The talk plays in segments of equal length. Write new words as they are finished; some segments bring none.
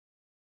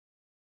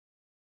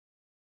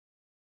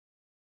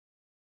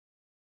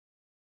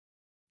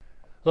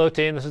Hello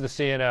team, this is the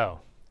CNO.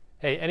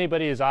 Hey,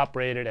 anybody who's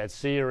operated at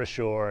sea or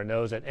ashore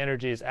knows that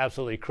energy is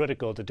absolutely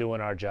critical to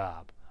doing our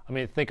job. I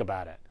mean, think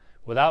about it.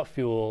 Without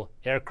fuel,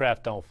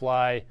 aircraft don't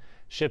fly,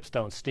 ships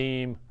don't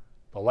steam,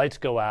 the lights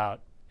go out,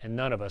 and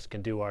none of us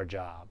can do our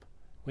job.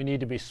 We need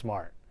to be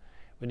smart.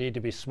 We need to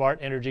be smart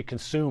energy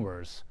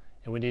consumers,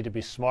 and we need to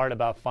be smart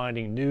about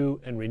finding new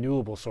and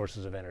renewable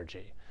sources of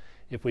energy.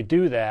 If we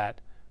do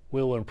that,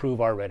 we'll improve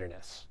our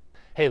readiness.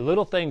 Hey,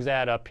 little things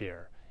add up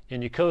here.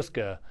 In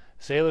Yokosuka,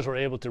 sailors were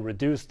able to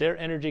reduce their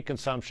energy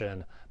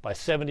consumption by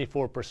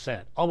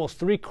 74%, almost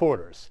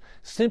 3/4,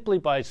 simply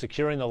by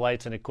securing the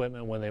lights and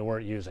equipment when they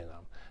weren't using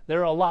them. There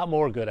are a lot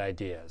more good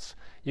ideas.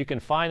 You can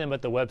find them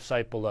at the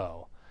website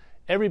below.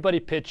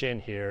 Everybody pitch in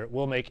here.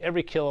 We'll make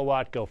every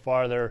kilowatt go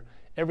farther,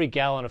 every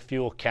gallon of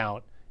fuel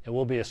count, and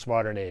we'll be a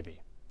smarter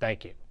Navy.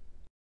 Thank you.